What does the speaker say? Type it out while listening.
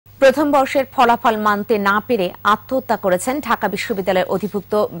প্রথম বর্ষের ফলাফল মানতে না পেরে আত্মহত্যা করেছেন ঢাকা বিশ্ববিদ্যালয়ের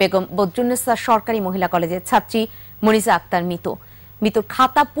অধিভুক্ত বেগম বদরুন্নেসা সরকারি মহিলা কলেজের ছাত্রী মনিজা আক্তার মিতু। মিতুর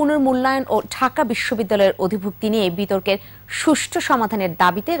খাতা পুনর্মূল্যায়ন ও ঢাকা বিশ্ববিদ্যালয়ের অধিভুক্তি নিয়ে বিতর্কের সুষ্ঠু সমাধানের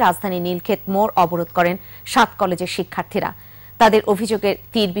দাবিতে রাজধানী নীলক্ষেত মোড় অবরোধ করেন 7 কলেজের শিক্ষার্থীরা। তাদের অভিযোগের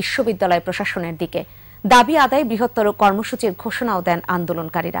তীর বিশ্ববিদ্যালয় প্রশাসনের দিকে। দাবি আদায় বৃহত্তর কর্মসূচির ঘোষণাও দেন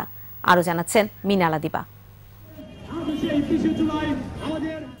আন্দোলনকারীরা। আরো জানাচ্ছেন মিনালা দিবা।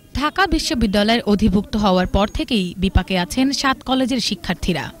 ঢাকা বিশ্ববিদ্যালয়ের অধিভুক্ত হওয়ার পর থেকেই বিপাকে আছেন 7 কলেজের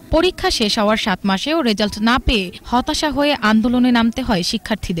শিক্ষার্থীরা। পরীক্ষা শেষ হওয়ার 7 মাসেও রেজাল্ট না পেয়ে হতাশা হয়ে আন্দোলনে নামতে হয়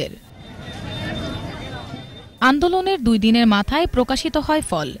শিক্ষার্থীদের। আন্দোলনের 2 দিনের মাথায় প্রকাশিত হয়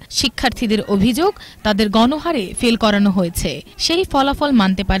ফল। শিক্ষার্থীদের অভিযোগ, তাদের গণহারে ফেল করানো হয়েছে। সেই ফলাফল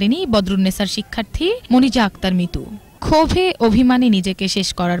মানতে পারেনি বদরুন্নেসার শিক্ষার্থী মনিজা আক্তার মিতু। ক্ষোভে অভিমানে নিজেকে শেষ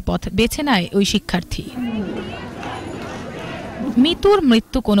করার পথ বেছে নেয় ওই শিক্ষার্থী। মিতুর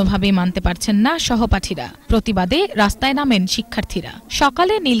মৃত্যু কোনোভাবেই মানতে পারছেন না সহপাঠীরা। প্রতিবাদে রাস্তায় নামেন শিক্ষার্থীরা।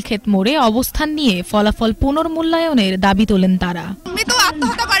 সকালে নীলক্ষেত মোড়ে অবস্থান নিয়ে ফলাফল পুনর্মূল্যায়নের দাবি তোলেন তারা। মিতু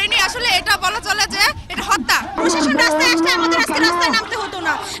আত্মহত্যা করেনি, আসলে এটা বলা চলে যে এটা হত্যা। প্রশাসন রাস্তায় আসলে আমাদের আজকে রাস্তায় নামতে হতো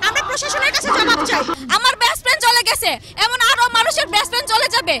না। আমরা প্রশাসনের কাছে জবাব চাই। আমার বেস্ট ফ্রেন্ড চলে গেছে, এমন আরো মানুষের বেস্ট ফ্রেন্ড চলে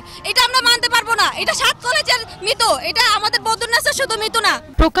যাবে, এটা আমরা মানতে পারবো না। এটা 7 কলেজের মিতু, এটা আমাদের বদরুন্নেসা শুধু মিতু না।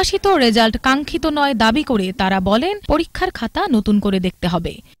 প্রকাশিত রেজাল্ট কাঙ্ক্ষিত নয় দাবি করে তারা বলেন পরীক্ষার খাতা নতুন করে দেখতে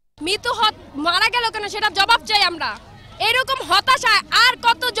হবে। মিতু মারা গেল কেন সেটা জবাব চাই আমরা। এরকম হতাশায় আর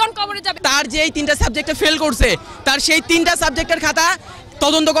কতজন কবরে যাবে? তার যে এই 3টা সাবজেক্টে ফেল করছে, তার সেই 3টা সাবজেক্টের খাতা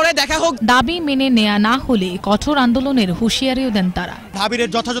তদন্ত করে দেখা হোক। দাবি মেনে নেওয়া না হলে কঠোর আন্দোলনের হুঁশিয়ারিও দেন তারা। ঢাবির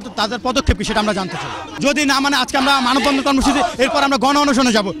যথাযথ তাদের পদক্ষেপ সেটা আমরা জানতে চাই। যদি না মানে আজকে আমরা মানববন্ধন কর্মসূচি, এরপর আমরা গণ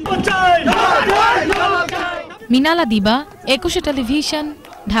অনশনে যাব। মিনালা দিবা, একুশে টেলিভিশন,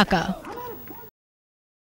 ঢাকা।